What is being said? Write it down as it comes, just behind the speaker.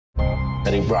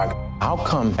Eddie Brock, how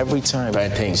come every time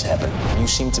bad things happen, you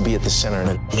seem to be at the center of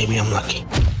it? Maybe I'm lucky.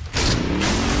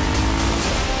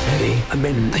 Eddie, I've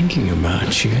been thinking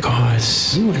about you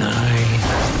because you and I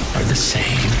are the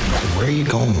same. Where are you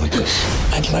going with this?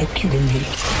 I'd like you to meet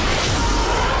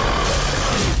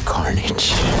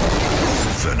Carnage.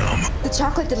 Venom. The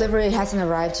chocolate delivery hasn't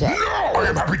arrived yet. No! I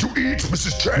am happy to eat,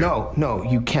 Mrs. Chen. No,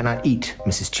 you cannot eat,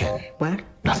 Mrs. Chen. What?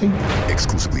 Nothing?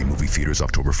 Exclusively movie theaters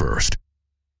October 1st.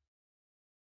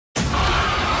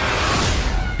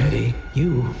 Eddie,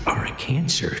 you are a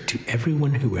cancer to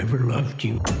everyone who ever loved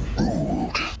you.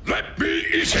 Rude. Let me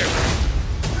eat him.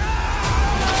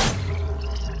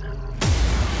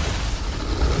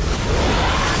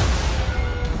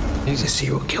 He's a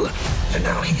serial killer. And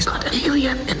now he's got an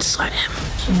alien inside him.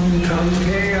 Soon come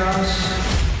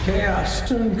chaos. Chaos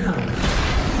soon comes.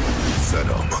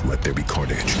 Venom. Let there be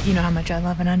carnage. You know how much I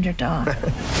love an underdog.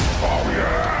 Oh,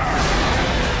 yeah!